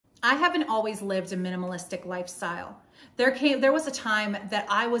I haven't always lived a minimalistic lifestyle. There was a time that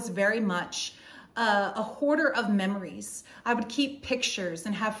I was very much a hoarder of memories. I would keep pictures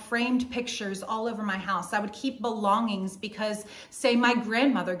and have framed pictures all over my house. I would keep belongings because, say, my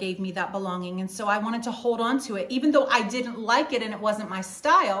grandmother gave me that belonging, and so I wanted to hold on to it. Even though I didn't like it and it wasn't my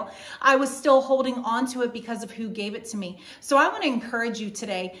style, I was still holding on to it because of who gave it to me. So I want to encourage you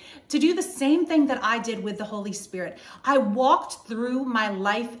today to do the same thing that I did with the Holy Spirit. I walked through my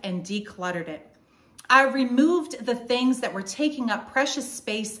life and decluttered it. I removed the things that were taking up precious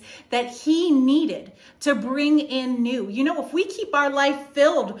space that he needed to bring in new. You know, if we keep our life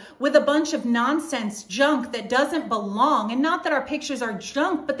filled with a bunch of nonsense, junk that doesn't belong, and not that our pictures are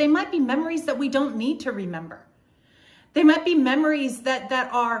junk, but they might be memories that we don't need to remember. They might be memories that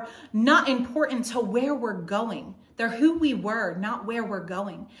are not important to where we're going. They're who we were, not where we're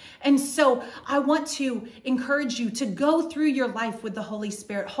going. And so I want to encourage you to go through your life with the Holy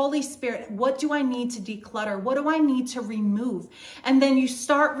Spirit. Holy Spirit, what do I need to declutter? What do I need to remove? And then you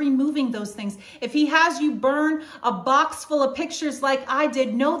start removing those things. If he has you burn a box full of pictures like I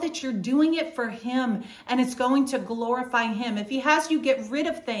did, know that you're doing it for him and it's going to glorify him. If he has you get rid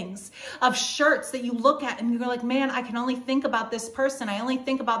of things, of shirts that you look at and you're like, man, I can only think about this person. I only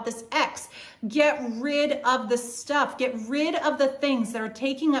think about this ex. Get rid of the stuff. Get rid of the things that are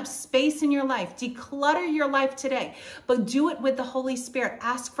taking up space in your life. Declutter your life today, but do it with the Holy Spirit.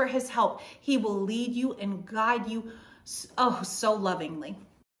 Ask for his help. He will lead you and guide you so lovingly.